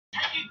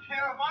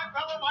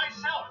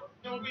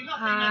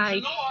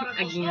Hi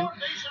again.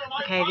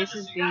 Okay, this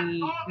is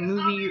the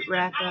movie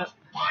wrap up,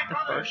 the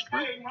first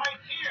one.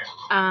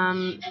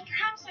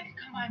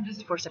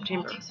 For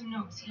September.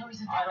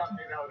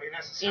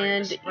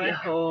 And I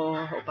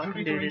hope I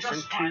can do this in 2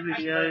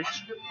 videos.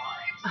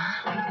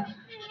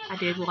 I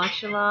did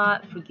watch a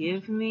lot,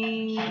 forgive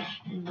me,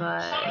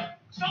 but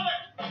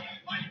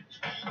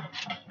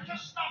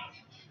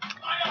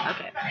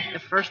okay. The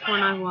first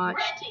one I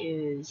watched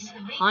is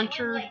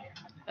Haunter.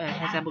 It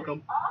has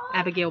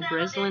Abigail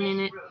Breslin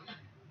in it.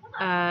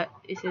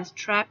 It says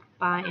trapped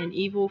by an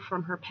evil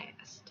from her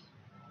past.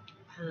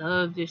 I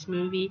love this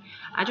movie.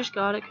 I just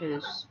got it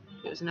because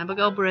it was an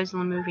Abigail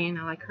Breslin movie and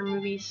I like her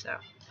movies, so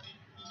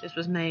this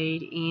was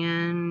made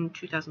in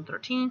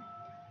 2013.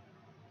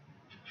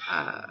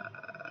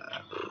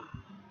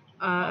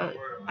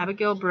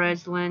 Abigail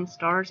Breslin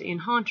stars in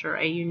Haunter,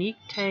 a unique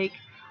take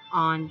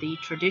on the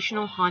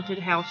traditional haunted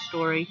house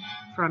story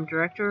from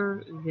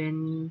director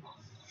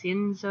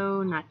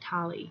Vincenzo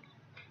Natali.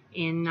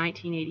 In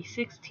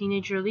 1986,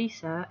 teenager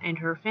Lisa and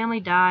her family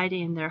died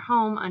in their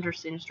home under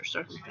sinister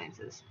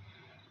circumstances.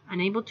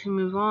 Unable to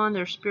move on,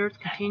 their spirits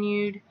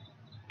continued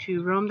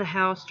to roam the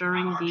house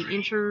during the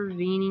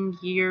intervening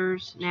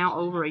years. Now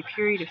over a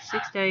period of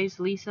 6 days,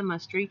 Lisa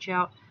must reach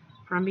out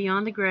from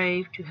beyond the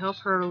grave to help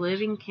her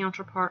living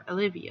counterpart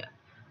Olivia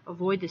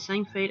avoid the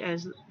same fate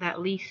as that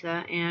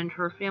Lisa and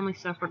her family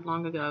suffered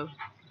long ago.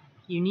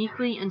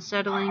 Uniquely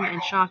unsettling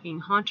and shocking,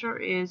 Haunter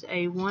is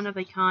a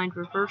one-of-a-kind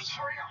reverse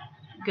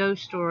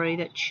ghost story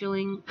that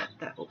chills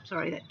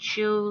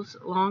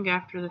long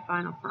after the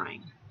final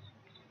frame.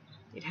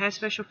 It has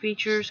special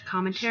features,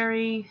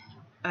 commentary,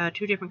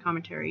 2 different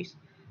commentaries,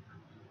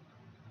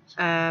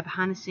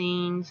 behind the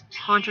scenes,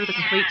 Haunter, the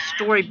complete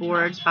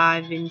storyboards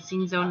by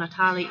Vincenzo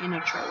Natali in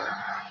a trailer.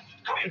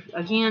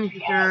 If you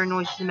hear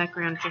noises in the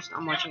background,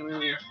 I'm watching a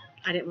movie.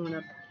 I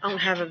don't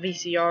have a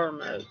VCR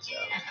mode, so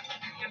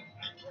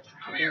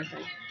I can't do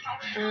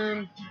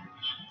anything.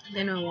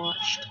 Then I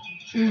watched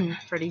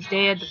Freddy's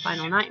Dead, The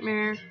Final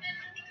Nightmare.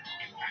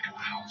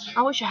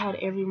 I wish I had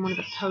every one of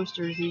the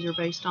posters these are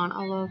based on.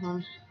 I love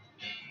them.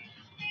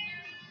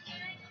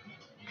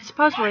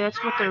 Supposedly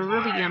that's what they're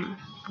really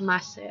my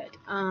set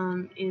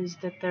is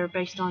that they're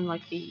based on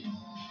like the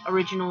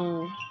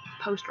original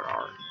poster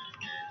art.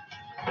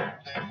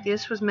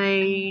 This was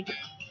made,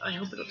 I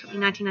hope it'll tell me,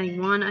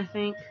 1991, I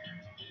think.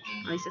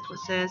 At least that's what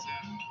it says.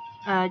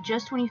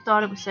 Just when you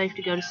thought it was safe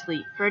to go to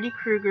sleep, Freddy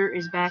Krueger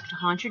is back to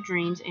haunt your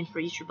dreams and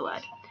freeze your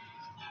blood.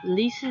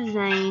 Lisa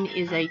Zane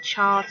is a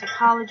child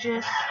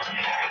psychologist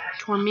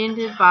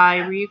tormented by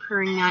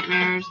reoccurring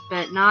nightmares,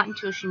 but not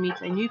until she meets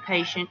a new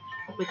patient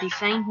with the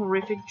same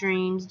horrific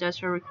dreams does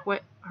her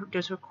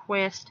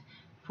quest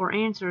for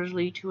answers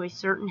lead to a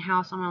certain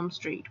house on Elm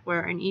Street,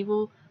 where an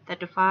evil that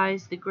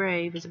defies the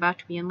grave is about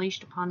to be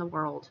unleashed upon the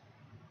world.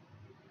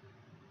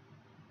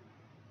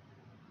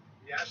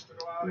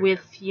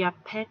 With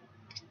Yaphet,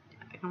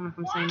 I don't know if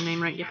I'm saying the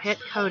name right, Yaphet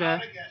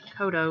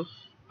Kotto,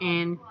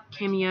 and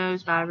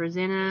cameos by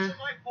Roseanne.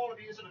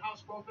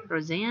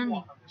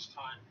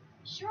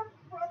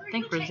 I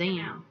think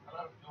Roseanne.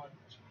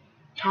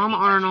 Tom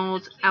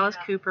Arnold, Alice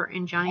Cooper,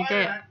 and Johnny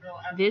Depp.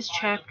 This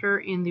chapter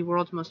in the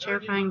world's most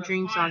terrifying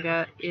dream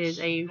saga is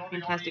a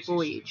fantastic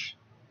voyage.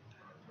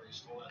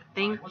 I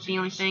think the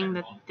only thing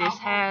that this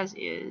has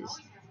is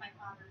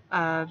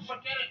God,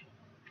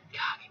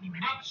 give me a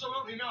minute.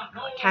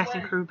 Cast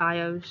and crew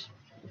bios,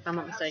 if I'm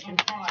not mistaken.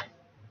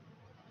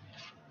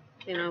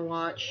 Then I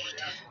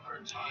watched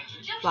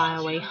Fly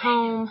Away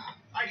Home.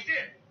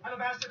 No,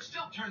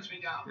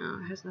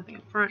 it has nothing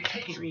up front. I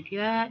can't read you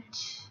that.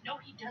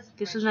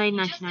 This was made in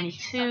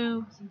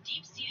 1992.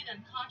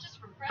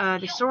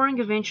 The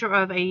soaring adventure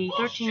of a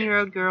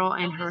 13-year-old girl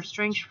and her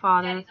estranged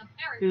father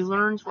who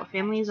learns what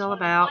family is all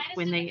about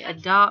when they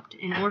adopt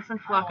an orphan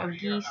flock of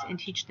geese and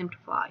teach them to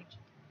fly.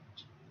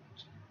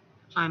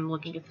 I'm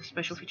looking at the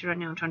special feature right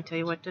now. I'm trying to tell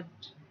you what to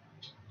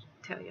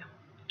tell you.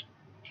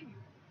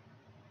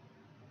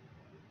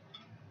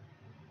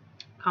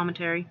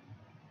 Commentary.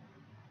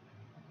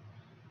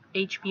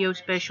 HBO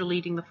special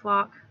Leading the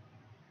Flock.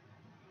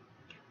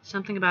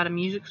 Something about a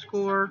music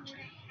score.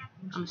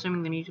 I'm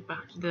assuming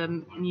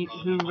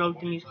who wrote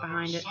the music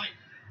behind it.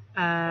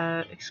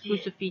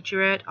 Exclusive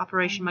featurette,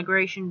 Operation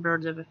Migration,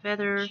 Birds of a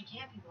Feather.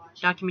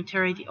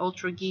 Documentary, The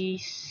Ultra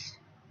Geese.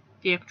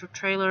 Theatrical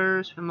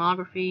trailers,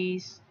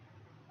 filmographies.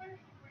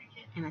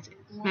 And that's it.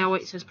 Now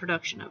wait, it says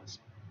production notes.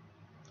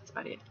 That's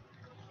about it.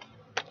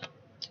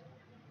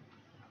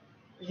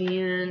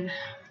 Then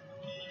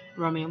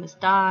Romeo Must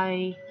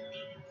Die.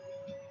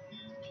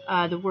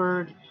 The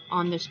word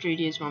on the street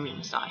is Romeo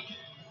Must Die.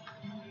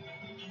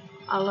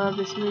 I love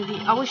this movie.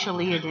 I wish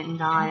Aaliyah didn't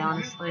die,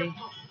 honestly.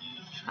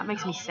 That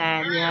makes me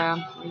sad,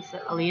 yeah.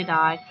 Aaliyah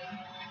died.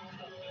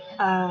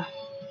 I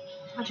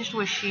just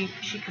wish she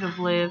could have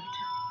lived.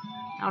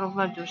 I would have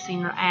loved to have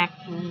seen her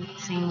act and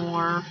seen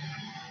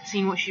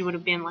what she would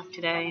have been like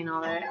today and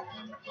all that.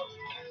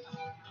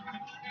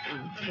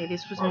 Okay,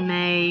 this was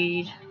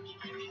made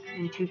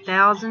in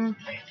 2000,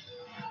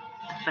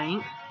 I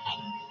think.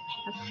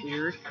 That's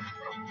weird.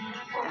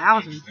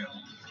 1,000.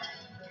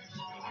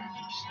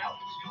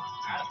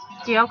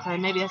 Yeah, okay,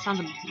 maybe that sounds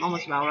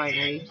almost about right.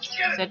 Maybe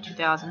said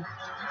 2,000.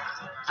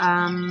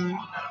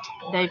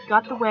 They've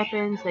got the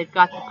weapons, they've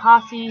got the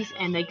posses,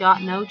 and they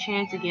got no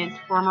chance against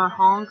former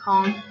Hong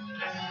Kong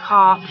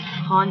cop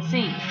Han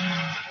Sing.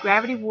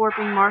 Gravity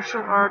warping,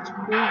 martial arts,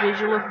 cool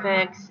visual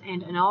effects,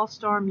 and an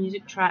all-star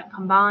music track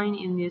combine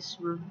in this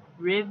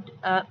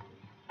revved-up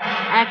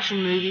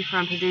action movie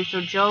from producer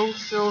Joel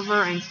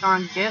Silver and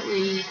starring Jet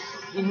Li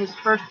in his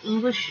first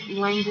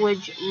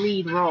English-language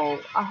lead role.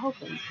 I hope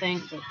they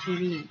think that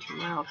TV ain't too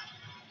loud.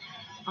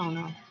 Oh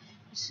no.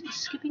 Is it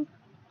skipping?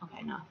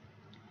 Okay, no.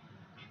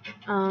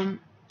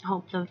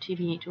 Hope the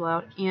TV ain't too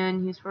loud.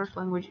 In his first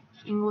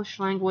English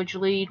language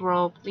lead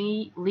role,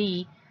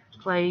 Lee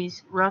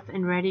plays rough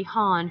and ready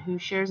Han, who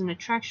shares an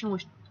attraction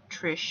with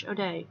Trish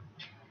O'Day.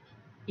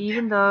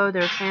 Even though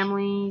their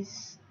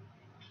families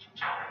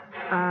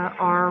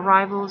are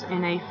rivals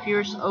in a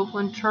fierce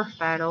Oakland turf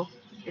battle,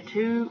 the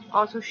two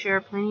also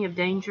share plenty of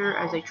danger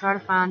as they try to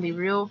find the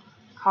real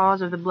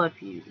cause of the blood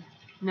feud.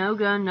 No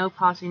gun, no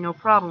posse, no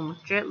problem.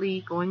 With Jet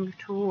Li going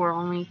to war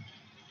only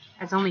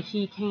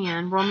he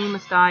can, Romeo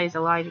Must Die is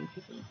alive and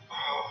kicking.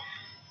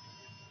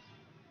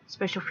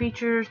 Special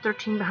features,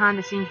 13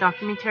 behind-the-scenes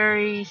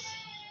documentaries,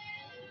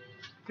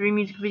 3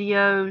 music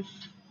videos,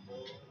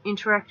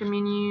 interactive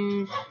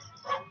menus,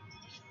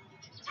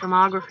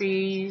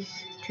 filmographies,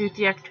 2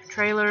 theatrical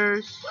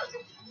trailers,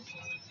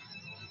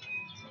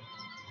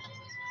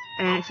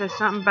 and it says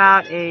something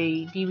about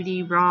a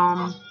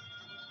DVD-ROM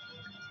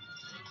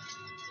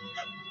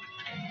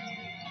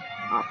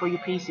for your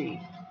PC.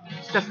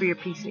 Stuff for your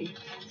PC.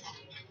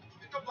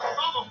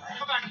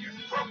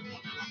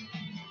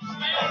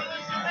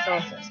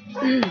 Sorry.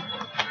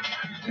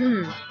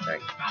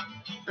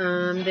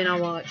 Then I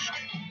watched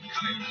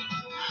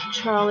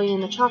Charlie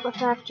and the Chocolate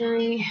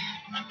Factory.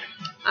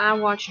 I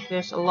watched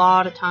this a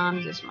lot of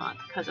times this month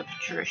because of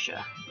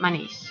Patricia, my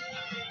niece.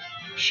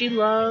 She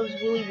loves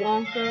Willy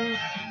Wonka,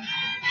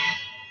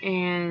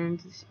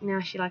 and now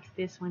she likes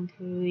this one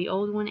too, the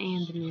old one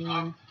and the new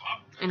one.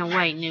 In a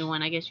way, new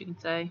one, I guess you can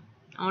say.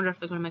 I wonder if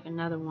they're going to make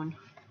another one.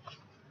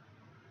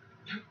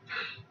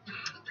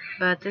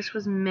 But this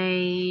was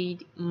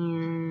made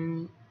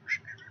in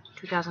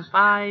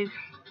 2005.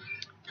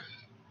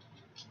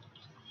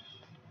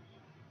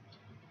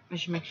 I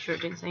should make sure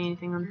it didn't say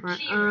anything on the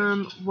front.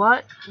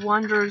 What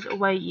wonders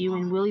await you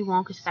in Willy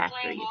Wonka's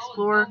factory?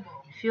 Explore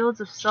fields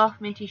of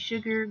soft minty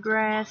sugar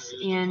grass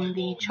in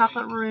the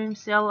chocolate room,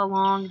 sail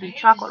along the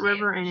chocolate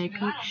river in a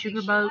pink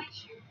sugar boat,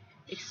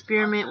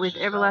 experiment with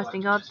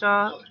everlasting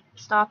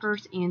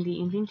gobstoppers in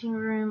the inventing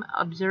room,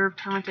 observe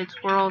talented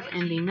squirrels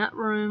in the nut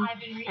room,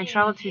 and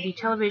travel to the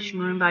television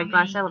room by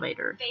glass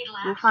elevator.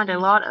 You'll find a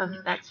lot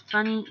of that's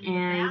funny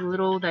and a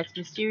little that's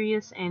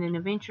mysterious, and an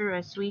adventure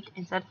as sweet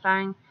and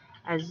satisfying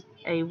as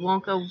a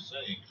Wonka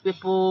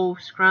Whipple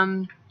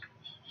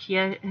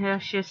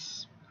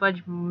Scrumptious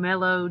Fudge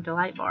Mellow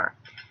Delight Bar.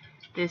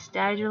 This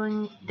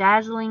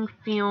dazzling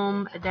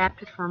film,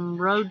 adapted from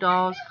Roald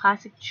Dahl's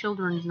classic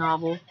children's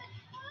novel,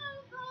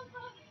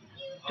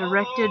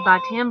 directed by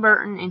Tim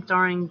Burton and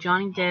starring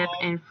Johnny Depp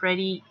and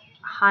Freddie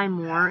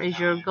Highmore, is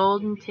your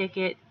golden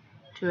ticket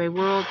to a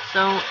world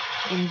so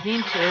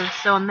inventive,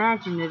 so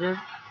imaginative,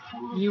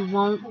 you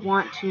won't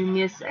want to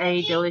miss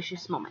a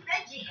delicious moment.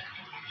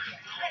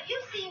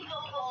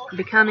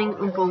 Becoming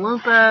Oompa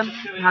Loompa,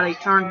 how they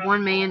turned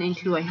one man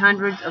into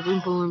hundreds of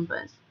Oompa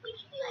Loompas.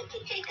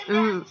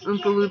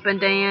 Oompa Loompa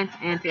dance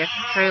and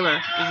theatrical trailer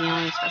is the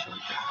only special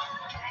feature.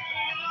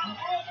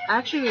 I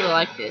actually really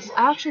like this.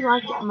 I actually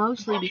liked it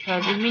mostly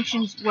because it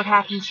mentions what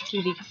happens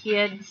to the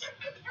kids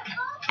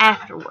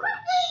afterwards.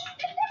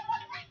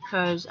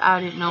 Because I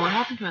didn't know what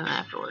happened to them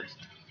afterwards.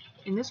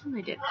 In this one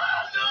they did.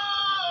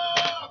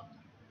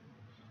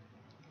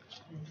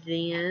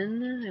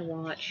 Then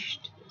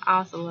I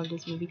also love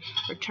this movie,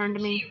 Return to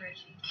Me.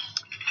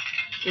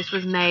 This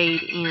was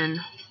made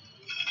in,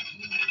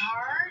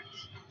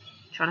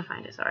 trying to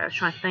find it, sorry, I was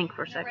trying to think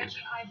for a second.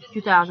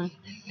 2000.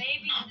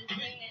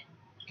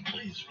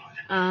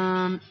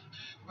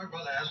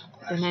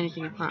 There's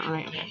anything in front,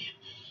 right? Okay.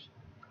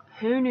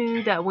 Who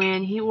knew that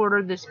when he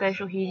ordered the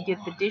special, he'd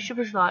get the dish of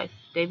his life?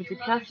 David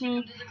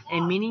Duchovny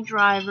and Minnie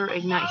Driver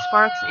ignite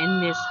sparks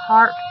in this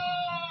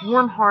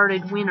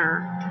warm-hearted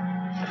winner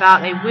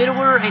about a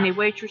widower and a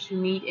waitress who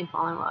meet and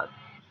fall in love.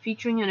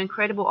 Featuring an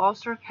incredible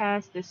all-star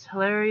cast, this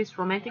hilarious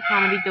romantic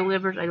comedy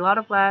delivers a lot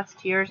of laughs,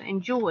 tears,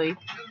 and joy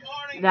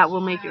that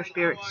will make your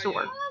spirits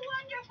soar.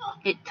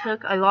 It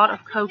took a lot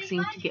of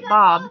coaxing to get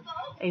Bob,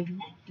 a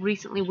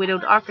recently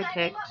widowed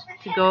architect,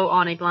 to go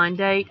on a blind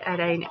date at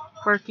a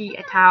quirky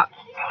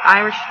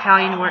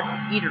Irish-Italian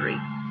eatery.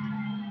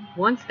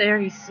 Once there,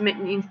 he's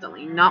smitten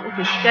instantly, not with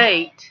his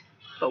date,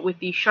 but with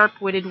the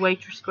sharp-witted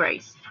waitress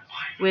Grace.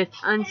 With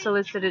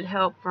unsolicited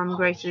help from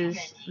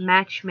Grace's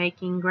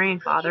matchmaking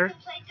grandfather,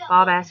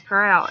 Bob asks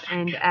her out,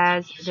 and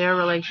as their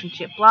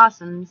relationship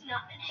blossoms,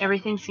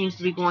 everything seems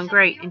to be going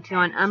great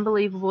until an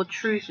unbelievable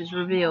truth is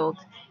revealed.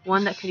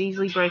 one that could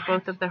easily break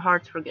both of their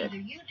hearts for good.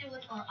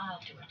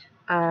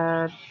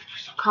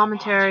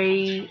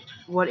 Commentary,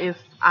 what if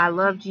I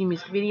loved you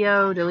music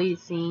video, deleted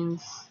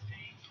scenes,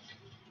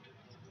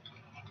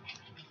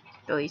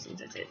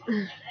 that's it.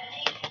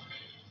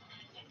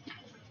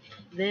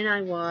 Then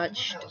I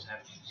watched,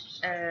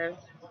 I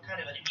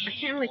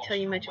can't really tell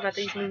you much about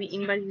these movies.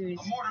 Anybody who's,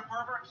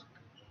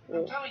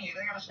 well,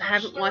 I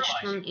haven't watched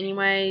them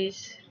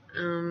anyways,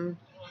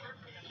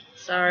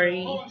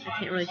 sorry, I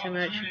can't really tell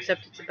much,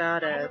 except it's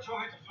about a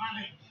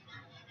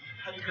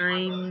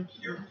time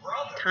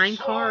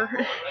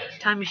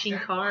machine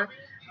car.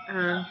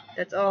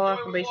 That's all I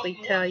can basically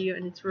tell you,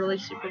 and it's really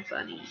super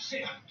funny.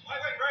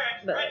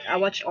 But I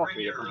watched all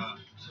 3 of them.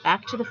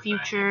 Back to the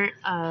Future,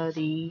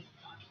 the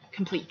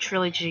complete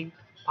trilogy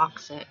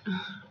box set.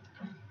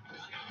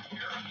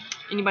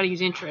 Anybody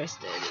who's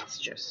interested,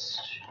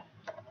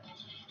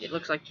 it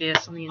looks like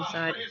this on the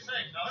inside.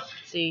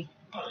 See,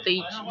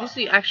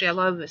 actually, I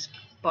love this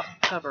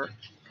cover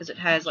because it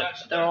has, like,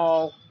 they're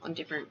all on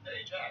different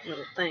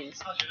little things.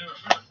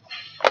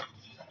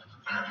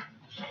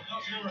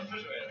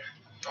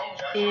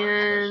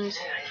 And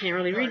I can't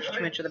really read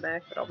too much of the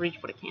back, but I'll read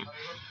what I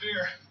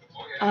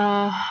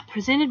can.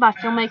 Presented by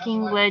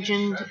filmmaking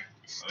legend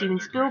Steven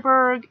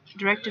Spielberg,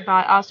 directed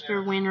by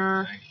Oscar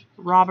winner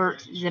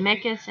Robert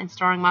Zemeckis, and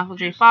starring Michael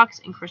J. Fox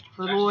and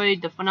Christopher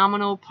Lloyd, the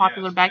phenomenal,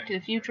 popular Back to the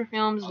Future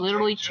films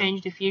literally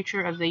changed the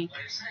future of the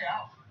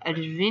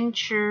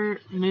adventure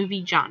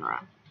movie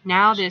genre.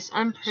 Now this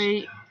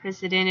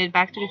unprecedented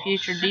Back to the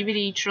Future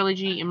DVD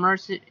trilogy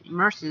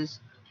immerses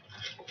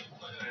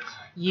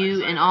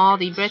you in all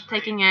the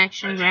breathtaking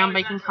action,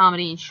 groundbreaking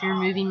comedy, and sheer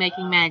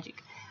movie-making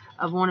magic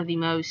of one of the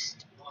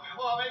most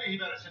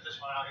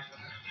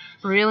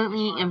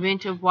brilliantly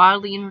inventive,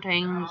 wildly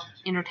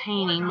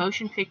entertaining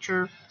motion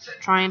picture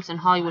triumphs in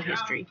Hollywood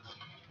history.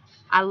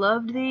 I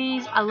loved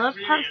these. I loved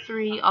Part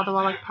 3, although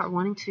I like Part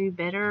 1 and 2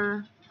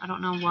 better. I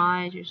don't know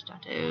why, just I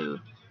do.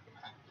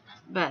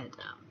 But,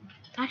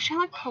 actually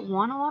I like Part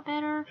 1 a lot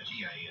better,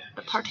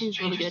 but Part 2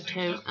 is really good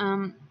too.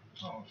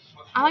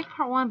 I like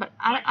Part 1, but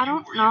I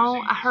don't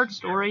know. I heard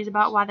stories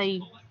about why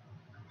they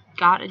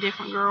got a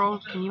different girl.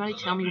 Can anybody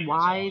tell me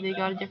why they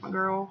got a different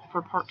girl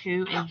for Part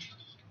 2 and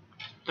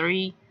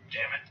 3?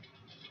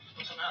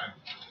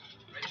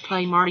 To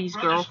play Marty's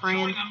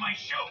girlfriend.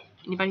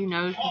 Anybody who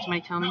knows, can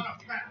somebody tell me?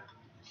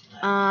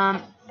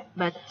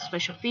 But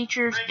special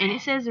features, and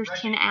it says there's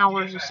 10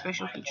 hours of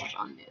special features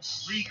on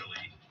this.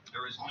 Legally,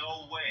 there is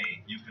no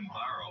way you can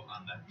borrow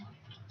on that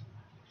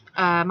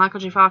money.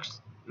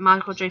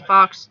 Michael J.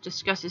 Fox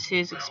discusses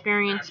his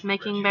experience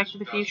making Back to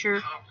the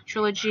Future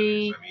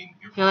trilogy,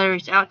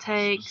 hilarious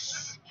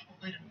outtakes,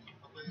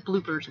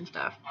 bloopers and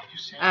stuff,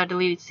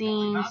 deleted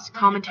scenes,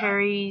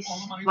 commentaries,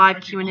 live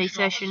Q&A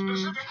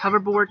session,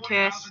 hoverboard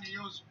test,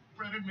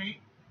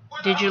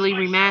 digitally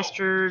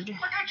remastered,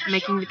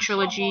 making the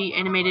trilogy,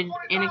 animated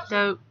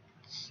anecdotes,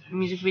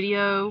 music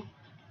video,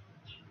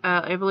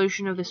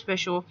 evolution of the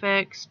special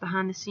effects,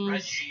 behind the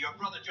scenes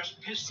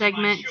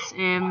segments,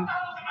 and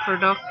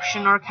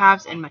production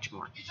archives, and much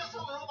more.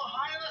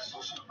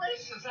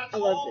 I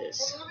love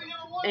this.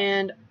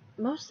 And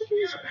most of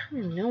these, I don't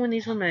even know when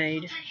these were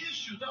made.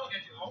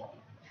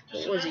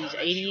 What was these,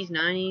 80s,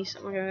 90s,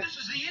 something like that? This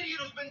is the idiot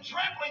who's been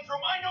trampling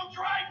through my new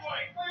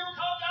driveway.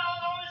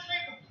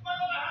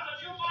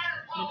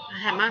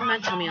 It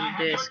might tell me on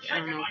the disc. I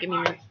don't know. Give me a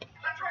minute.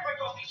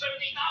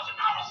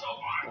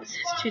 This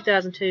is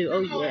 2002. Oh,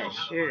 yeah,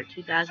 sure.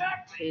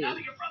 2002.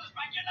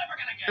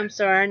 I'm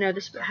sorry. I know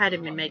this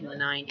hadn't been made in the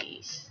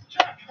 90s.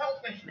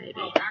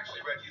 Maybe.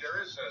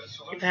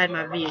 If I had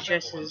my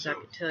VHSs, I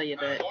could tell you,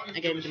 but I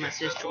gave them to my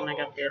sister when I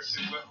got this.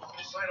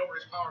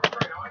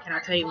 Can I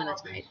tell you when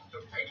it's made?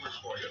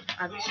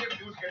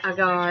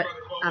 I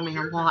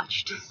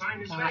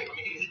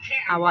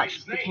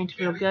watched The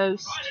Canterville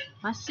Ghost.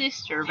 My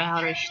sister,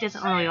 Valerie, she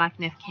doesn't really like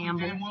Neff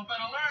Campbell.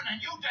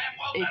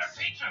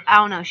 I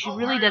don't know, she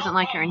really doesn't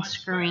like her in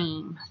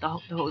Scream, the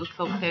whole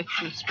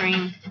picture of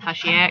Scream, how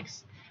she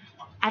acts.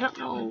 I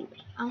don't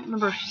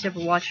remember if she's ever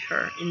watched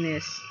her in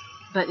this.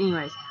 But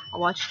anyways, I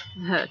watched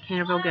The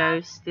Canterville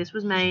Ghost. This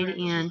was made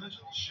in,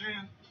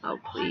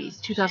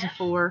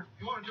 2004.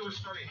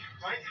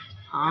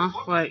 Huh?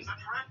 Wait.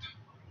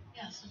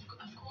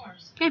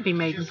 Can't be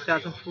made in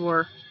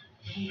 2004.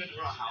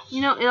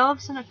 You know, it all of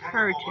a sudden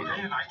occurred to me.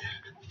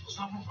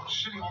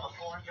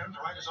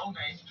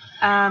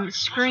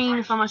 Scream,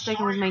 if I'm not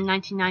mistaken, was made in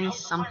 1990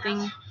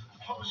 something.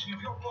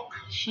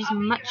 She's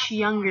much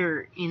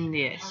younger in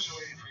this.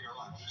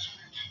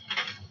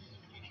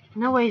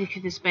 No way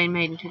could this be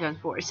made in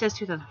 2004. It says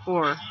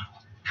 2004.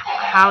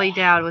 Hallie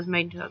Dowd was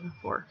made in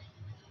 2004.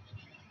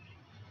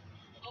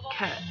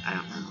 Okay,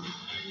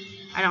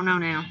 I don't know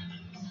now.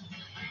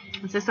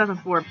 It says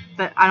 2004,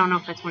 but I don't know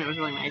if that's when it was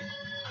really made.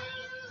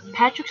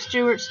 Patrick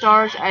Stewart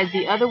stars as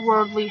the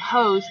otherworldly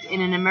host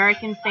in An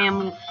American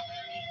Family.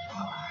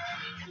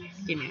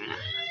 Give me a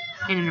minute.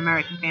 In An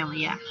American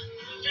Family, yeah.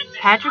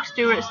 Patrick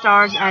Stewart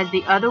stars as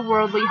the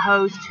otherworldly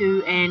host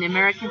to An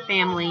American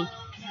Family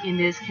in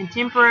this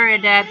contemporary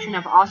adaptation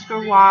of Oscar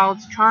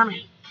Wilde's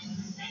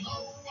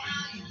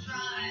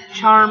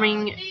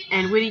charming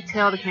and witty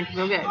tale, The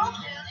Canterville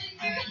Ghost.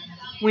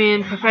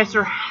 When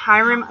Professor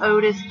Hiram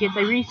Otis gets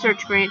a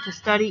research grant to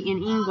study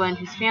in England,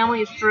 his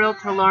family is thrilled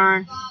to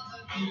learn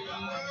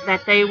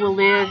that they will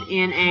live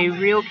in a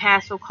real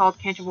castle called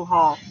Canterville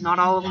Hall. Not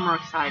all of them are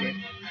excited.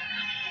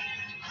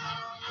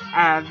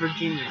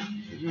 Virginia.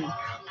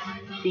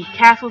 The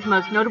castle's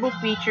most notable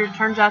feature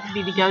turns out to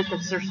be the ghost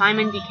of Sir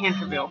Simon de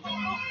Canterville,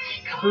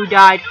 who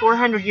died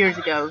 400 years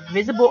ago,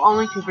 visible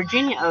only to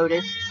Virginia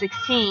Otis,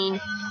 16,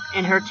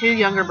 and her 2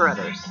 younger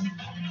brothers.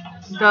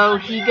 Though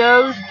he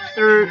goes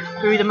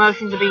through the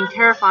motions of being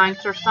terrifying,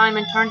 Sir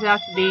Simon turns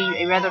out to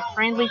be a rather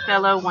friendly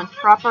fellow once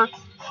proper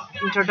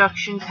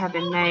introductions have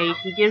been made.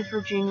 He gives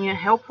Virginia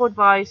helpful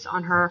advice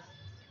on her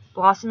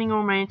blossoming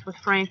romance with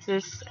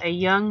Francis, a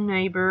young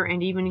neighbor,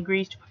 and even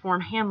agrees to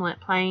perform Hamlet,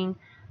 playing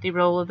the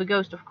role of the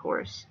ghost, of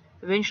course.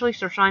 Eventually,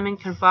 Sir Simon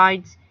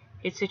confides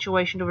his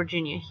situation to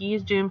Virginia. He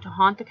is doomed to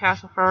haunt the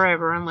castle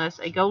forever unless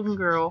a golden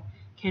girl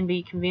can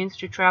be convinced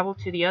to travel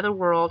to the other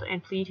world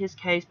and plead his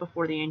case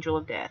before the Angel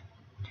of Death.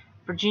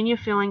 Virginia,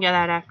 feeling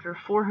that after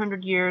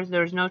 400 years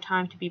there is no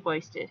time to be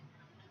wasted,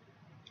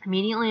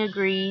 immediately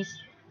agrees,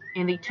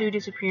 and the two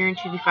disappear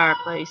into the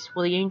fireplace.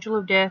 Will the Angel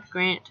of Death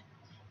grant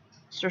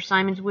Sir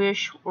Simon's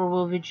wish, or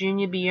will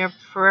Virginia be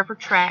forever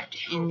trapped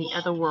in the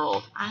other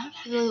world? I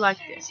actually really like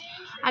this.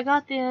 I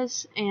got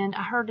this, and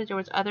I heard that there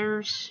was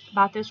others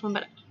about this one,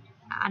 but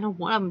I know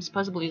one of them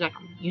supposedly is like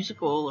a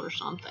musical or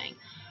something.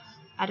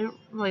 I don't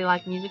really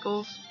like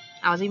musicals.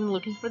 I was even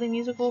looking for the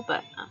musical,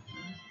 but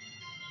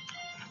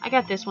I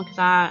got this one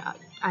because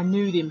I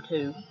knew them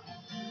too.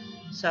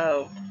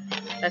 So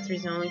that's the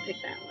reason I only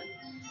picked that one.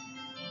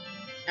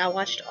 I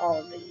watched all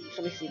of these.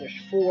 Let me see, there's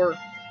 4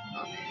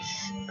 on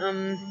this.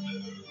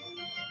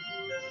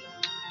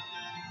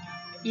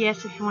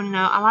 Yes, if you want to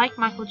know, I like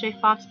Michael J.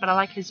 Fox, but I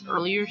like his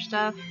earlier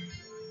stuff.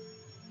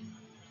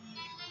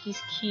 He's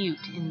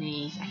cute in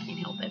these. I can't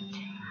help it.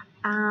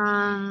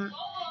 I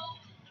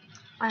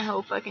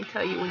hope I can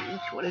tell you when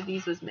each one of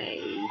these was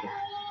made.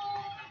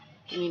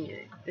 Give me a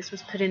minute. This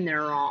was put in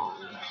there wrong.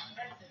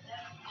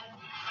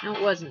 No,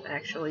 it wasn't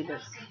actually, but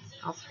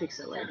I'll fix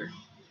it later.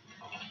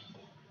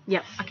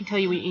 Yep, I can tell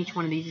you when each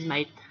one of these is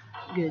made.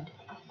 Good.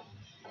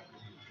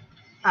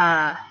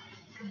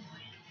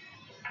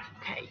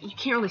 Okay, you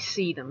can't really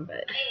see them,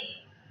 but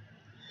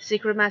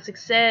Secret of My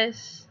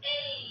Success,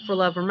 For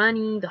Love or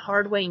Money, The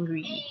Hard Way, and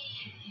Greedy.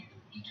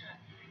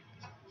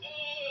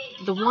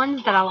 The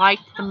ones that I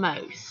liked the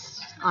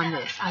most on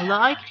this, I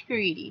liked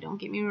Greedy, don't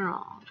get me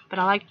wrong, but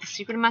I liked The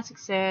Secret of My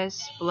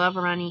Success, For Love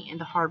or Money, and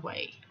The Hard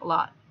Way a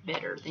lot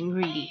better than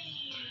Greedy.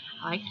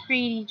 I liked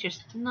Greedy,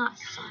 just not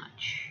so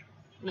much.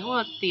 You know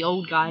what, the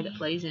old guy that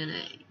plays in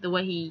it, the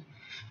way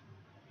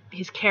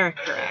his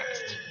character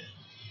acts,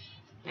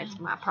 that's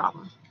my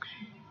problem.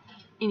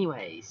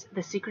 Anyways,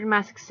 The Secret of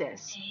My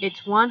Success.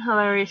 It's one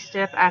hilarious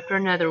step after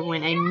another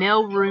when a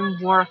mailroom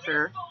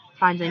worker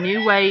finds a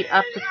new way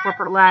up the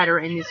corporate ladder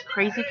in this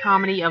crazy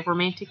comedy of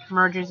romantic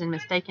mergers and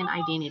mistaken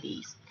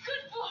identities.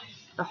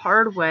 The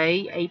Hard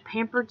Way, a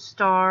pampered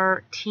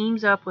star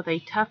teams up with a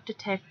tough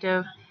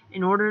detective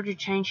in order to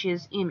change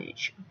his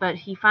image, but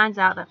he finds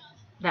out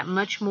that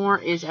much more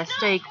is at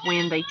stake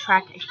when they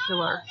track a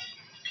killer.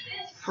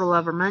 For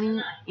Love or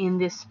Money. In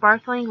this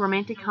sparkling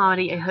romantic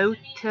comedy, a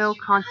hotel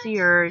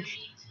concierge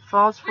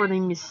falls for the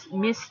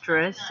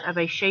mistress of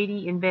a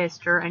shady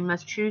investor and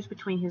must choose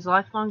between his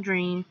lifelong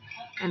dream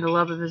and the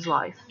love of his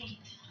life.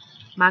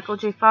 Michael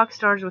J. Fox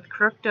stars with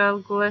Kirk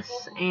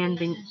Douglas and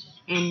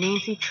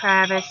Nancy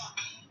Travis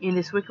in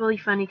this wickedly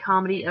funny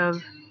comedy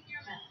of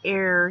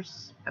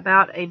errors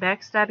about a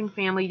backstabbing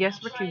family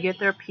desperate to get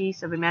their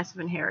piece of a massive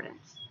inheritance.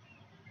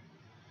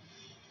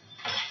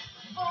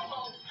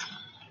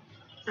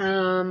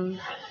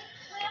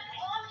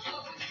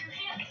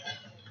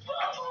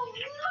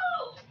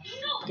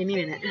 Give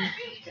me a minute.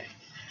 Okay.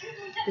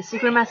 The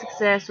Secret of My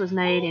Success was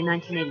made in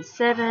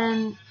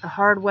 1987. The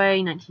Hard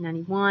Way,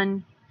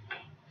 1991.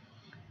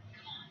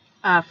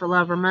 For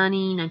Love or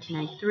Money,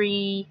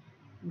 1993.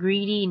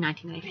 Greedy,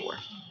 1994.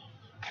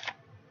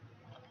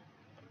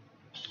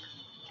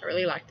 I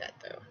really like that,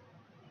 though.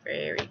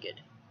 Very good.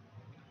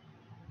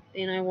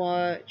 Then I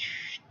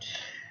watched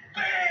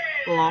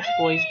The Lost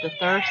Boys, The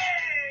Thirst.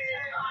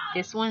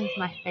 This one's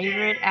my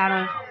favorite out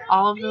of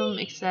all of them,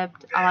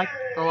 except I like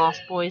The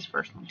Lost Boys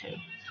first one too.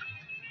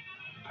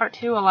 Part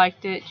 2, I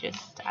liked it,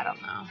 just, I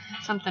don't know,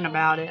 something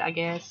about it, I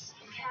guess.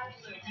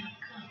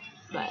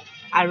 But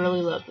I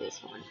really love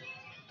this one.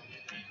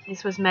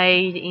 This was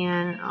made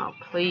in, oh,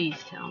 please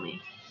tell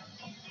me,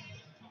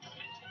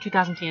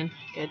 2010.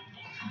 Good.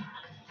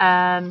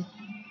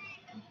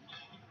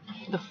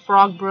 The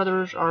Frog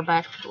Brothers are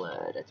back for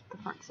blood. That's what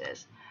the front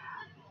says.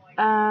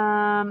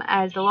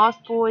 As the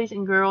Lost Boys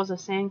and Girls of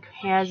San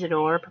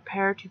Cazador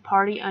prepare to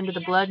party under the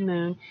blood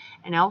moon,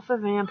 an alpha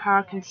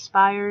vampire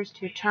conspires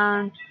to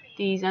turn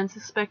these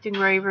unsuspecting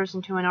ravers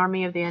into an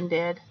army of the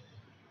undead.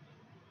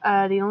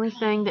 The only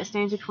thing that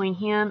stands between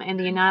him and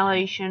the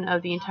annihilation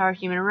of the entire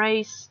human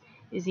race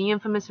is the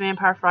infamous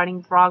vampire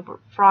fighting Frog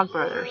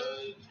Brothers.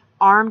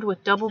 Armed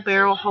with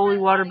double-barrel holy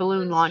water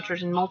balloon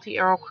launchers and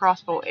multi-arrow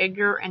crossbow,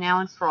 Edgar and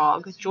Alan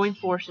Frog join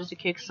forces to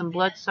kick some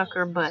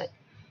bloodsucker butt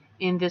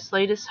in this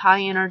latest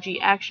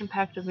high-energy,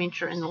 action-packed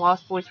adventure in the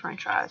Lost Boys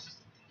franchise.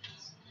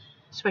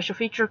 Special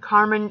feature: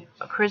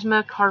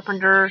 Charisma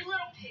Carpenter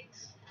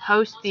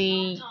hosts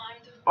the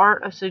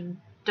Art of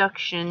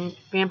Seduction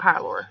vampire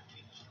lore.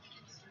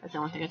 That's the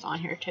only thing that's on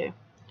here too.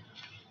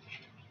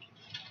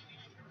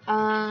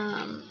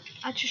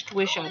 I just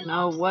wish I'd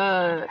know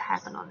what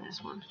happened on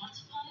this one.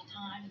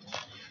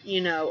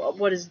 You know,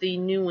 what is the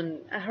new one?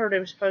 I heard they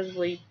were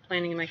supposedly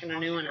planning on making a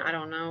new one. I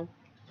don't know.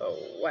 But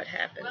what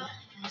happened?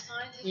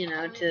 You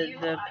know, to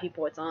the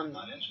people it's on.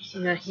 You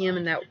know, him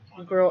and that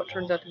girl, it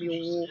turns out to be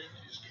a wolf.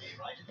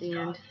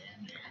 And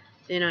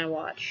then I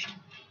watched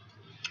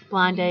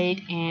Blind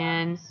Date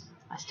and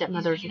My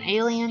Stepmother's an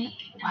Alien.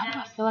 Why do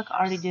I feel like I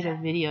already did a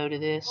video to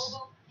this?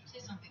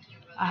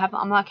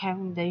 I'm like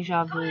having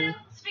deja vu.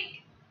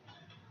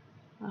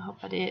 I hope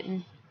I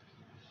didn't.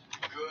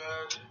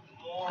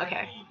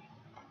 Okay.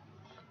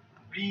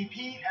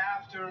 Repeat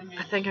after me.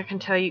 I think I can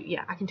tell you.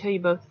 Yeah, I can tell you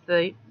both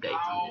the dates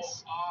on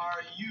this.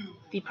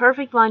 The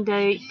perfect blind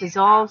date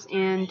dissolves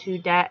into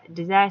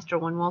disaster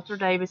when Walter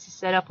Davis is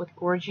set up with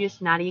gorgeous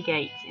Nadia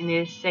Gates in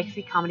this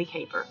sexy comedy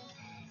caper.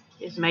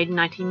 It was made in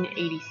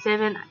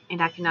 1987,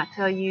 and I cannot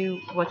tell you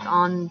what's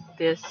on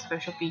this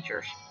special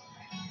features.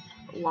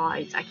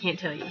 Lies, I can't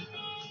tell you.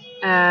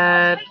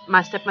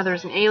 My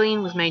Stepmother's an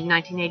Alien was made in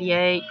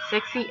 1988.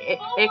 Sexy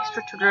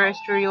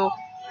extraterrestrial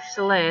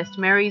Celeste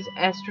marries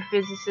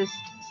astrophysicist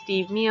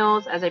Steve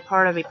Mills as a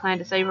part of a plan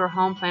to save her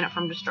home planet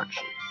from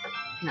destruction.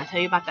 Can I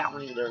tell you about that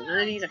one either? None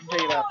of these I can tell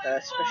you about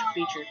the special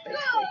features,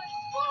 basically.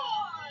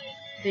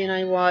 Then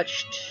I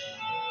watched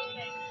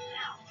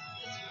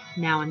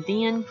Now and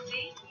Then.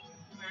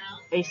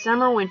 A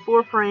summer when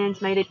four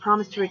friends made a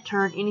promise to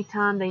return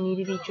anytime they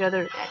needed each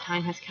other. That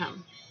time has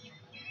come.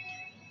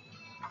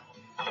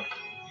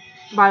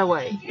 By the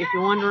way, if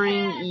you're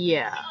wondering,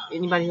 yeah,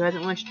 anybody who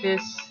hasn't watched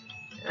this,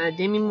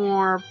 Demi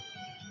Moore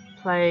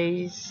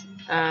plays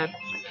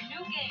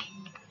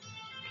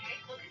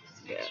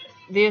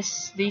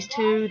these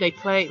two. They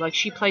play like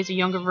she plays a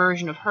younger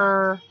version of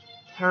her.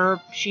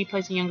 She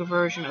plays a younger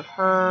version of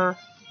her.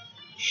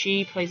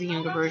 She plays a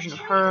younger version of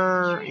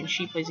her, and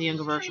she plays a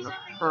younger version of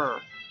her.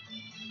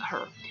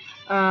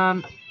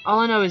 All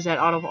I know is that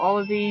out of all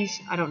of these,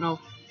 I don't know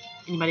if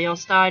anybody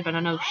else died, but I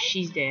know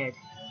she's dead.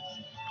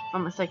 If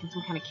I'm mistaken,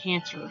 some kind of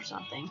cancer or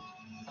something.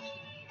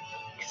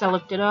 Because I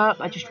looked it up.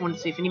 I just wanted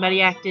to see if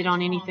anybody acted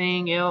on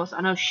anything else.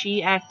 I know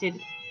she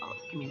acted.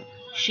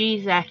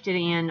 She's acted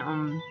in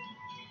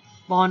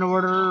Law and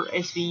Order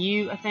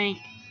SVU, I think.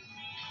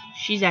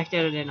 She's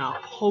acted in a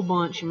whole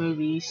bunch of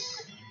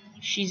movies.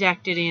 She's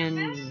acted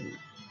in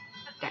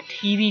that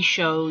TV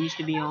show used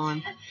to be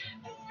on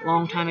a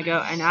long time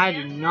ago, and I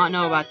did not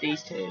know about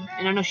these two.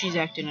 And I know she's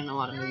acted in a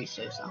lot of movies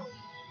too,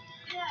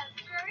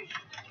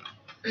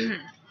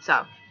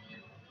 so.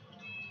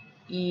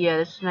 Yeah,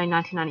 this was made in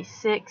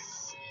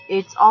 1996.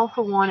 It's All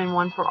for One and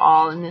One for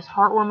All, in this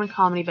heartwarming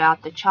comedy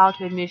about the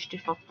childhood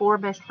mischief of four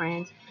best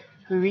friends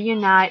who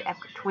reunite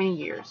after 20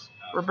 years.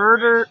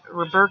 Roberta,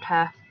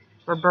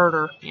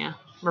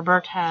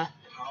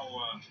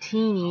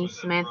 Teeny,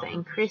 Samantha,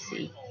 and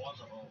Chrissy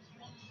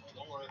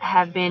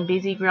have been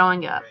busy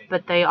growing up,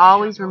 but they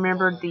always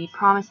remembered the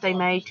promise they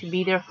made to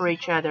be there for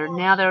each other.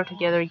 Now they're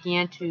together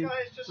again to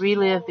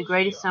relive the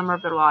greatest summer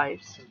of their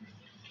lives.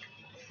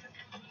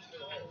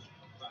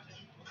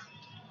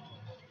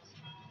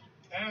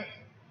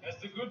 As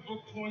the good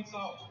book points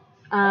out,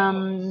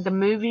 the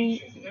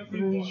movies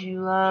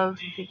you love,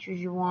 the pictures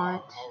you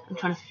want. I'm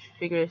trying to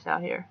figure this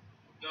out here.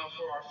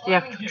 The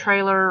actual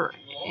trailer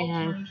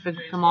and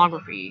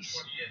filmographies.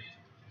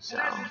 So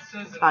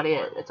that's about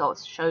it. That's all it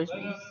shows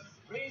me.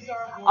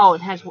 Oh,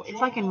 it's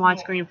like in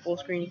widescreen and full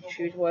screen. You can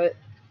choose what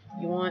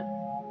you want.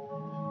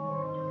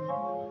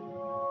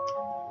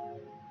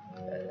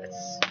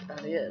 That's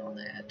about it on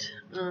that.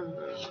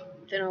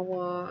 Then I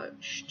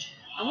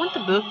went the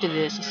book to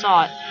this. I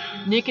saw it.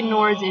 Nick and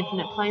Nora's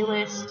Infinite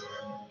Playlist.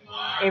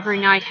 Every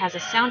night has a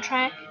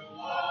soundtrack.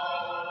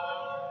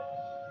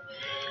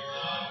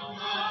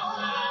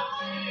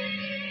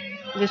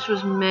 This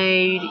was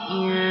made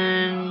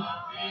in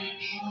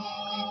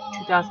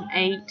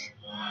 2008.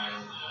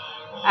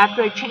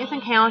 After a chance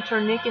encounter,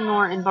 Nick and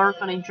Nora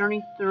embark on a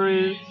journey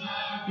through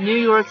New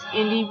York's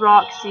indie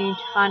rock scene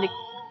on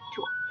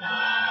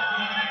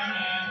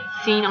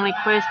a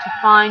quest to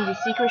find the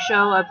secret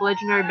show of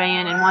legendary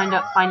band and wind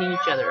up finding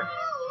each other.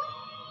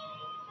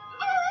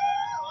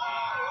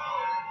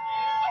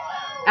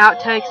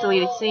 Outtakes,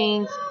 deleted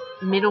scenes,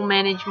 middle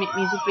management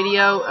music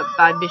video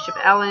by Bishop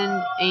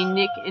Allen, a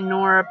Nick and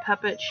Nora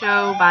puppet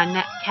show by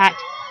Kat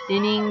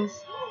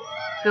Dennings,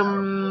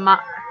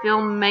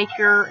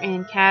 filmmaker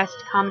and cast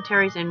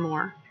commentaries, and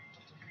more.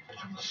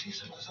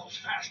 That's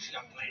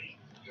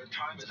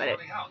about it.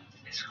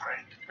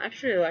 I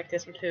actually like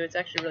this one too. It's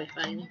actually really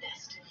funny.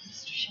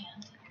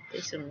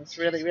 This one's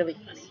really, really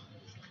funny.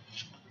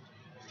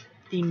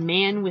 The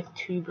Man with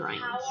Two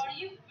Brains.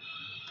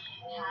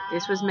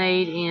 This was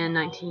made in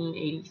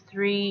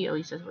 1983, at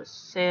least that's what it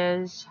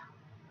says.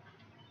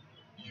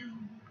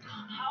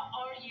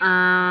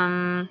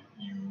 I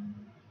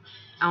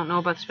don't know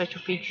about the special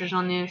features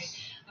on this.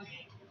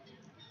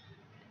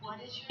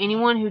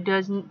 Anyone who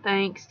doesn't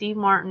think Steve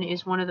Martin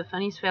is one of the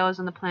funniest fellows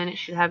on the planet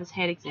should have his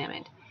head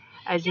examined.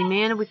 As the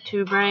man with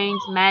two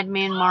brains,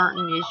 Madman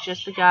Martin is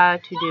just the guy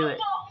to do it.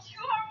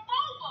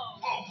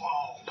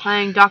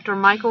 Playing Dr.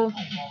 Michael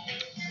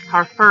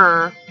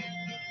Harfur,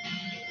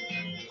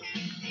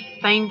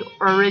 famed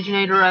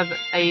originator of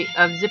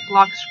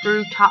Ziploc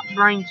screw top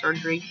brain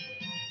surgery,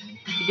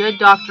 the good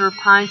doctor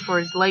pines for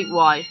his late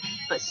wife,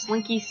 but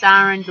slinky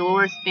siren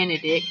Dolores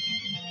Benedict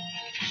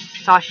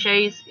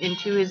sachets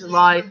into his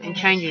life and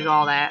changes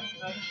all that.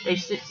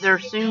 They're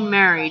soon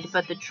married,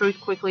 but the truth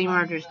quickly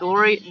emerges.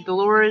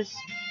 Dolores's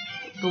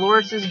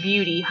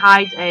beauty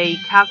hides a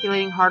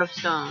calculating heart of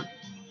stone.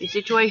 The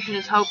situation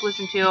is hopeless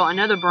until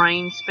another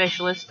brain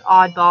specialist,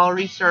 oddball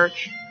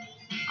research,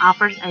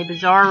 offers a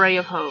bizarre ray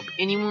of hope.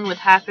 Anyone with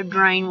half a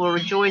brain will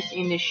rejoice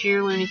in the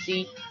sheer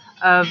lunacy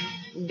of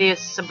this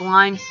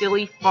sublime,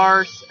 silly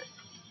farce,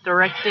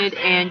 directed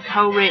and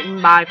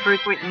co-written by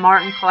frequent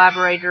Martin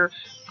collaborator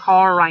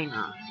Carl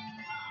Reiner.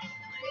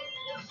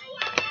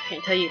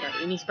 Can't tell you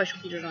about any special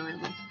features on that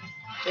one.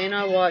 Then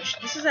I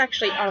watched, this is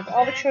actually, out of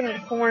all the Children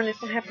of the Corn,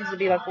 this one happens to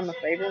be like one of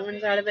my favorite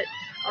ones out of it.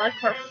 I like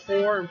part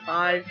 4 and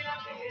 5.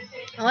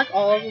 I like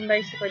all of them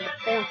basically, but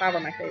 4 and 5 are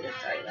my favorites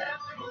out of that.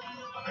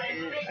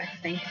 And I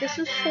think this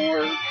is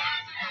for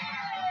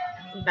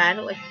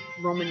battle, like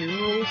Roman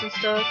numerals and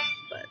stuff,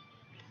 but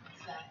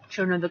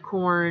Children of the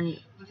Corn,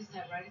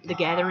 The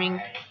Gathering,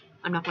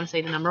 I'm not going to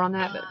say the number on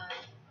that, but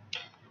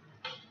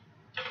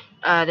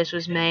this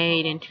was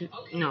made in,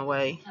 no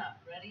way.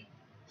 It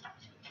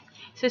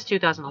says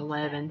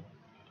 2011.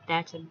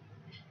 That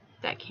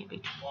can't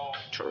be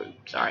true.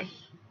 Sorry.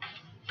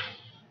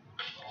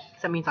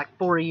 That means like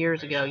 40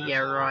 years ago. Yeah,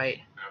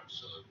 right.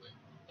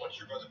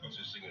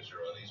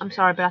 I'm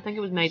sorry, but I think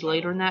it was made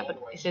later than that.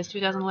 But it says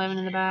 2011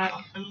 in the back.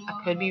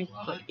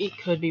 It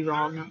could be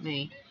wrong, not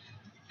me.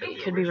 But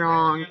it could be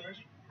wrong.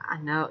 I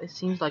know it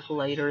seems like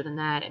later than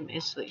that.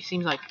 It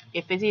seems like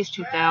if it is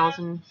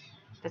 2000,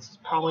 that's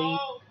probably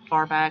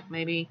far back,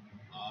 maybe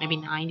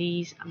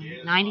 90s. I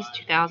mean 90s,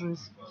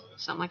 2000s,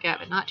 something like that,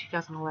 but not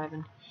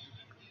 2011.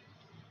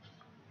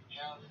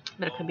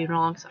 But it could be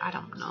wrong, so I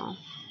don't know.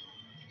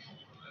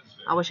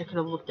 I wish I could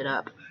have looked it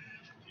up.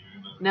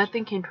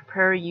 Nothing can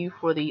prepare you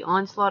for the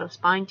onslaught of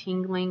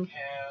spine-tingling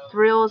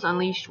thrills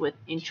unleashed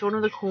in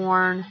Children of the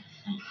Corn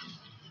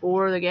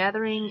or The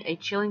Gathering, a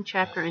chilling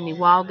chapter in the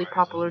wildly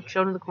popular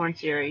Children of the Corn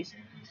series.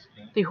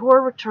 The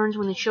horror returns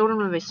when the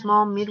children of a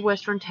small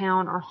Midwestern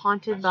town are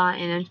haunted by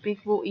an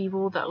unspeakable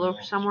evil that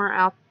lurks somewhere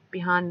out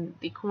behind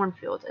the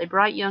cornfields. A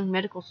bright young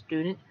medical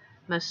student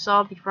must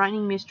solve the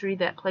frightening mystery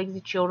that plagues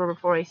the children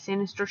before a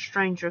sinister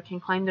stranger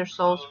can claim their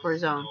souls for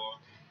his own.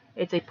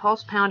 It's a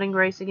pulse-pounding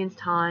race against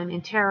time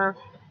and terror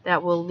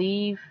that will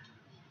leave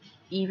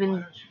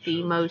even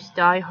the most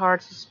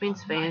die-hard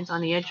suspense fans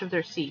on the edge of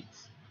their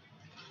seats.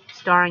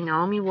 Starring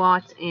Naomi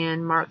Watts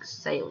and Mark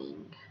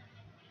Salling.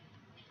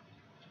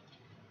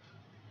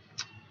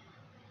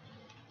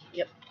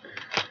 Yep.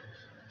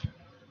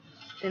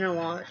 Then I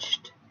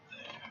watched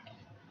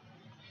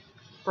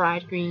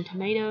Fried Green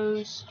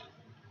Tomatoes.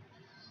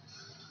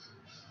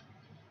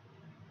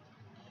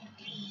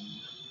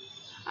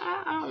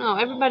 I don't know.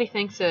 Everybody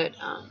thinks that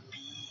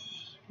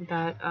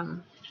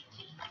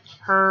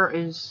her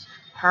is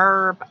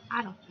her, but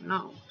I don't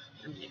know.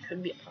 I mean, it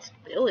could be a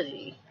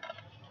possibility.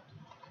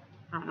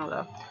 I don't know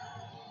though.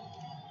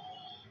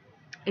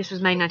 This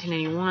was made in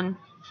 1981.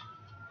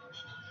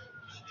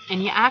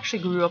 And yeah, I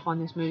actually grew up on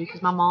this movie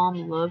because my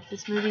mom loved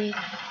this movie.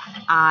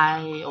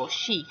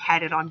 She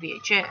had it on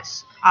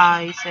VHS.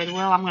 I said,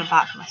 well, I'm going to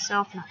buy it for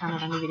myself, and I found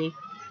it on DVD.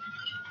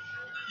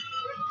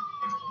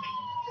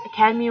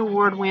 Academy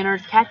Award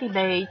winners Kathy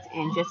Bates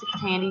and Jessica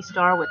Tandy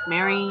star with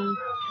Mary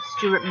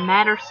Stuart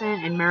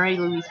Matterson and Mary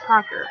Louise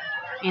Parker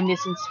in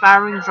this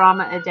inspiring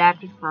drama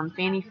adapted from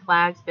Fannie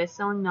Flagg's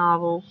best-selling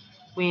novel.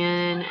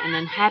 When an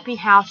unhappy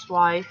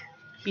housewife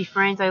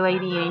befriends a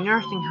lady in a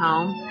nursing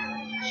home,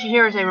 she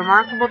hears a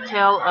remarkable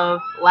tale of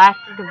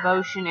laughter,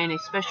 devotion, and a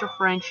special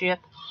friendship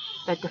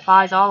that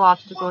defies all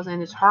obstacles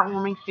in this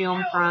heartwarming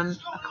film from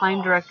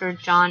acclaimed director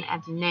John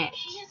Avnet.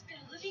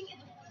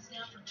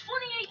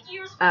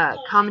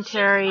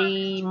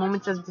 Commentary,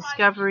 Moments of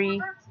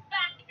Discovery,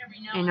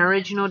 an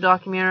original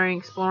documentary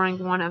exploring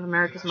one of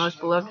America's most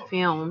beloved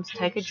films.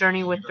 Take a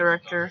journey with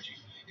director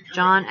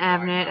John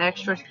Avnet,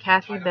 extras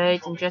Kathy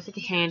Bates and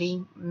Jessica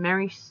Tandy,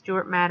 Mary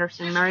Stuart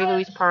Matterson, Mary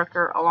Louise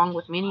Parker, along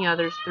with many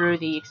others, through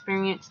the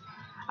experience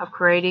of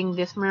creating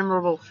this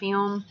memorable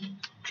film.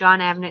 John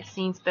Avnet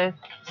scene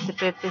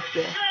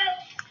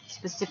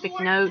specific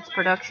notes,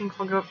 production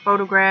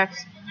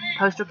photographs,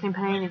 poster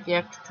campaign, and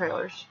theatrical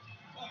trailers.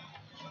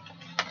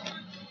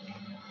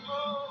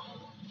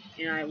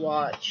 And I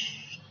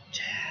watched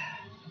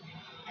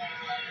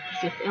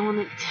Fifth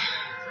Element.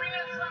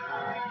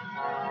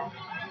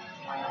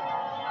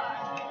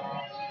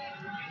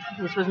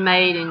 This was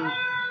made in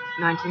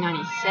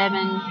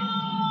 1997.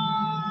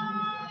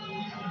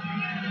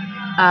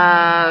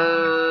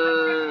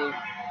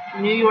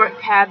 New York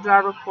cab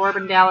driver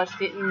Corbin Dallas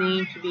didn't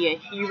mean to be a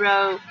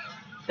hero,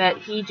 but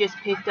he just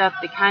picked up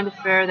the kind of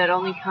fare that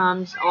only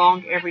comes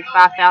along every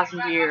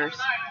 5,000 years.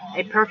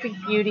 A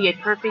perfect beauty, a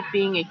perfect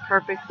being, a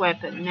perfect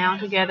weapon. Now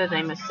together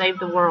they must save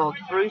the world.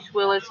 Bruce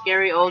Willis,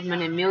 Gary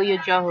Oldman, and Milla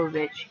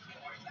Jovovich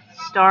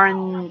star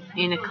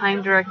in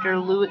acclaimed director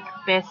Luc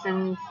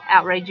Besson's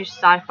outrageous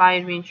sci-fi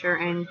adventure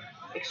and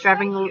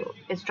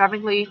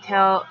extravagantly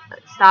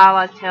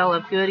stylized tale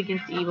of good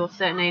against evil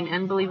set in an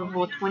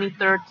unbelievable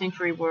 23rd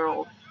century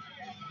world.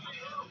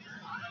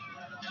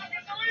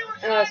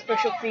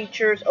 Special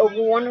features, over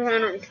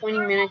 120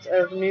 minutes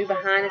of new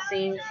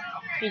behind-the-scenes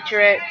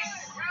featurettes,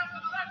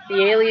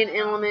 the alien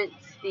element,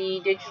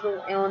 the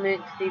digital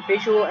element, the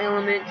visual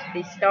element,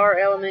 the star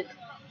element,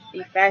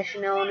 the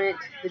fashion element,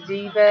 the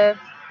diva,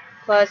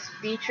 plus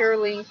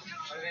feature-length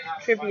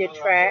trivia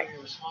track,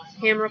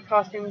 camera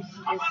costumes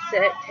and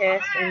set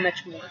tests, and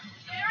much more.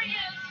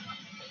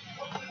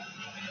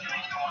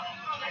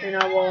 And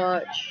I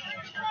watched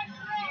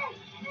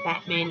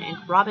Batman and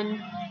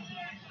Robin.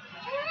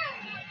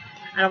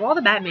 Out of all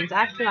the Batmans,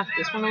 I actually like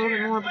this one a little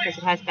bit more because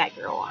it has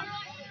Batgirl on.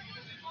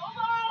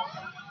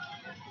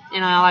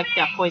 And I like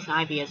that Poison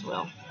Ivy as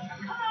well.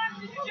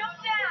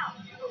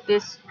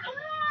 This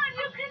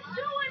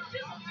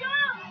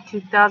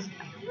 2000,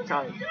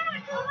 sorry,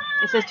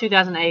 it says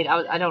 2008.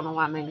 I don't know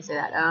why I made me say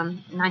that.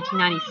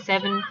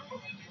 1997.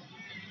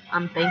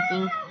 I'm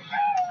thinking.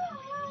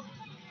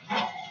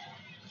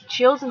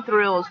 Chills and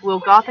thrills. Will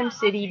Gotham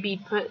City be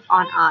put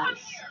on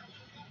ice?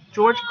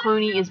 George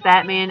Clooney is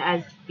Batman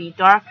as the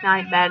Dark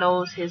Knight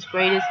battles his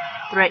greatest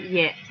threat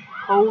yet,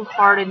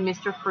 cold-hearted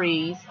Mr.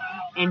 Freeze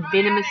and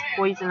venomous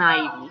Poison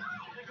Ivy.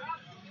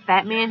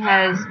 Batman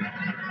has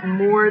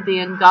more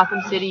than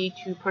Gotham City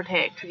to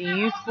protect. The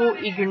youthful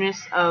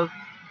eagerness of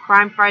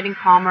crime-fighting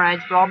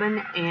comrades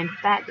Robin and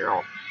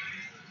Batgirl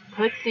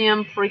put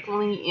them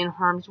frequently in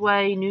harm's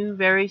way. New,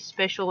 very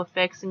special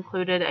effects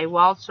included a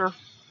wild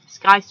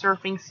sky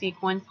surfing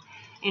sequence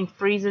and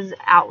Freeze's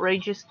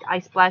outrageous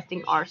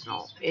ice-blasting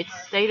arsenal. It's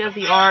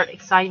state-of-the-art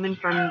excitement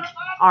from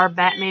our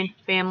Batman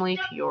family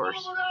to yours.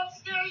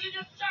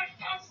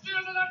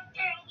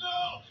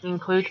 It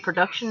includes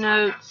production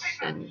notes,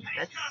 and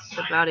that's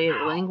about it.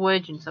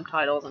 Language and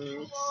subtitles, and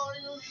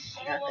it's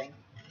nothing.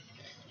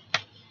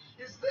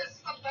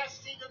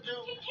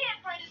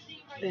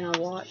 Then I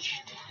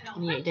watched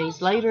 28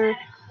 Days Later.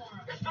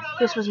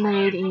 This was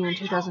made in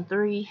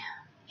 2003.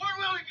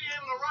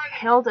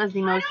 Hailed as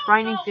the most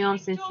frightening film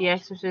since The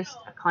Exorcist,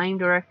 acclaimed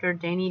director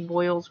Danny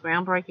Boyle's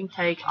groundbreaking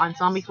take on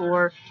zombie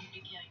horror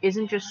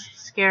isn't just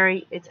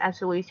scary, it's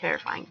absolutely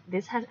terrifying.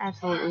 This has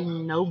absolutely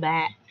no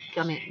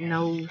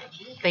no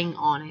thing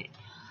on it.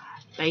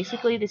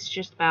 Basically, this is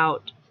just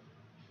about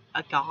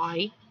a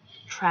guy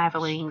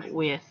traveling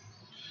with,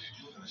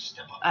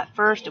 at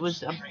first it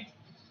was a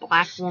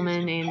black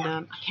woman and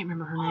I can't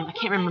remember her name. I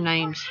can't remember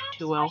names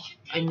too well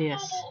in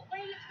this.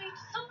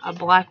 A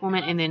black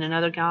woman and then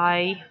another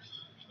guy.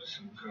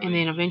 And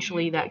then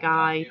eventually that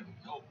guy,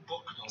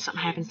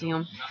 something happens to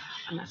him.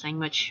 I'm not saying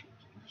much.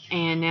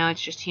 And now it's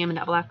just him and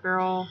that black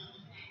girl.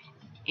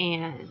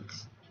 And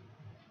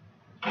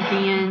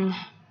then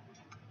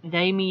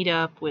they meet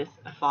up with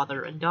a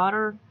father and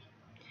daughter.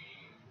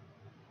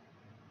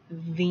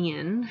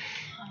 Then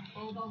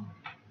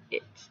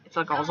it's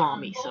like all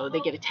zombies, so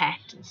they get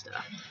attacked and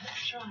stuff.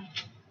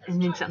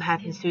 And then something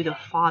happens to the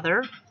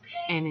father.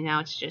 And now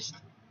it's just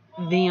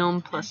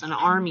them plus an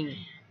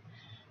army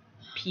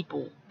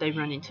people they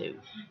run into,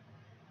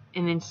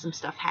 and then some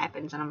stuff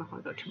happens, and I'm not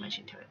going to go too much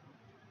into it.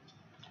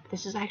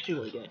 This is actually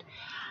really good.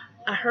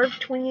 I heard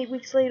 28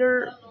 Weeks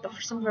Later, but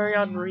for some very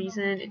odd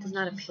reason, it does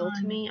not appeal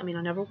to me. I mean,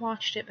 I never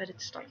watched it, but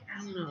it's like,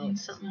 I don't know,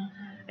 it's something,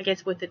 I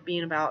guess with it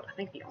being about, I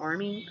think, the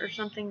army or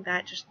something,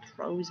 that just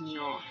throws me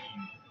off.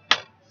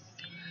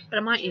 But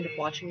I might end up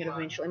watching it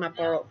eventually. I might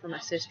borrow it from my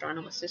sister. I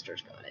know my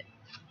sister's got it.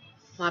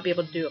 Might be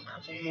able to do a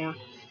couple more.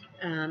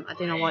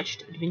 Then I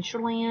watched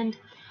Adventureland.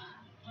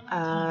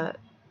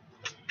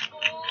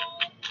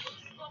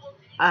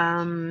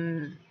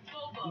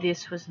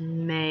 This was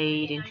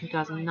made in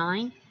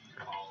 2009,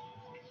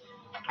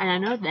 and I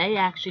know they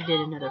actually did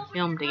another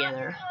film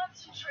together.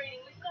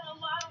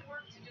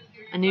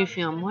 A new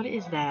film. What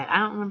is that? I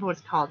don't remember what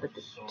it's called, but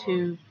the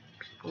two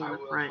people in the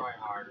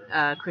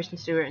front, Kristen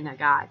Stewart and that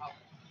guy,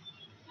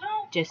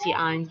 Jesse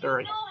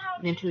Einsberg,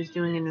 them two is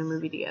doing a new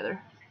movie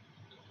together.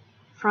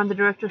 From the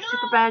director of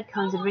Superbad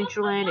comes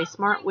Adventureland, a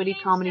smart, witty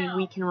comedy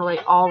we can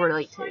all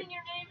relate to.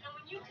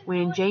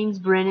 When James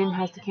Brennan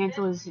has to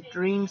cancel his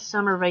dream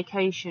summer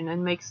vacation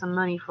and make some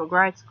money for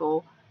grad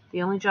school,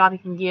 the only job he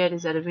can get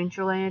is at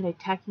Adventureland, a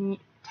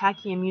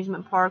tacky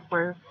amusement park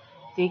where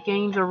the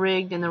games are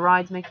rigged and the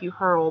rides make you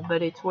hurl,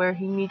 but it's where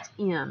he meets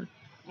Em,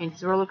 and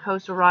his roller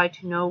coaster ride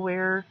to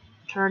nowhere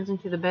turns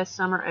into the best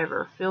summer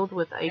ever, filled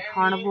with a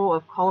carnival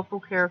of colorful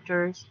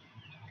characters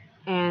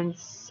and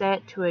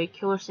set to a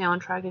killer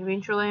soundtrack.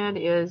 Adventureland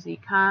is the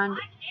kind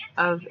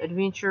of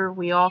adventure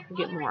we all could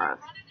get more of.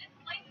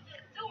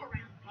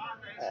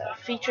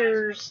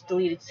 Features,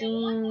 deleted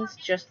scenes,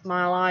 Just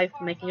My Life,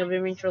 Making of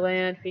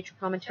Adventureland, feature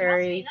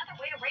commentary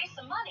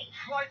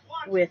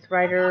with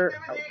writer,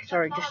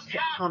 just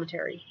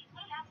commentary.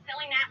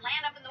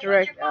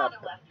 Direct, what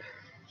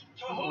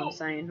I'm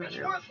saying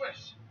right now.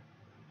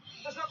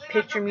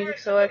 Picture music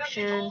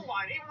selection.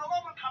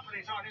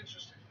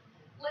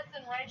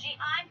 Listen, Reggie,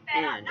 I'm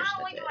fed up. Not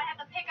only do I have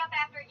to pick up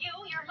after you,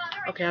 your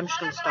mother. Okay, I'm just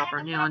gonna stop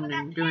right now and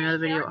then do another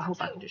video. I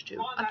hope I can just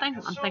do. I'm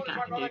thinking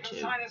I can do two.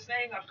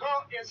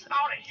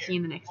 See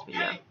you in the next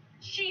video.